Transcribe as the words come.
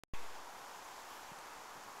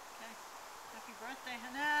birthday,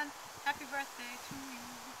 Hanan. Happy birthday to you.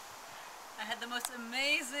 I had the most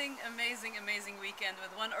amazing weekend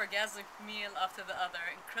with one orgasmic meal after the other.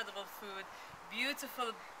 Incredible food,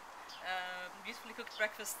 beautifully cooked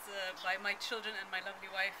breakfast by my children and my lovely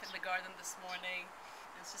wife in the garden this morning.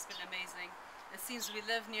 It's just been amazing. It seems we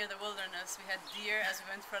live near the wilderness. We had deer as we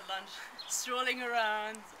went for lunch, strolling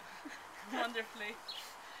around wonderfully.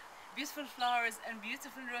 Beautiful flowers and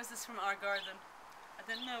beautiful roses from our garden. I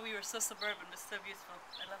didn't know we were so suburban, but so beautiful.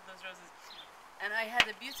 I love those roses. And I had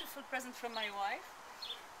a beautiful present from my wife.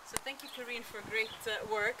 So thank you, Karine, for great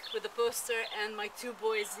work with the poster and my two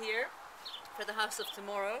boys here for the House of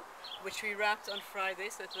Tomorrow, which we wrapped on Friday,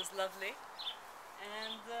 so it was lovely.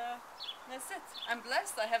 And that's it. I'm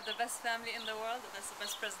blessed. I have the best family in the world, and that's the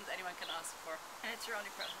best present anyone can ask for. And it's your only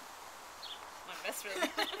present. My best present.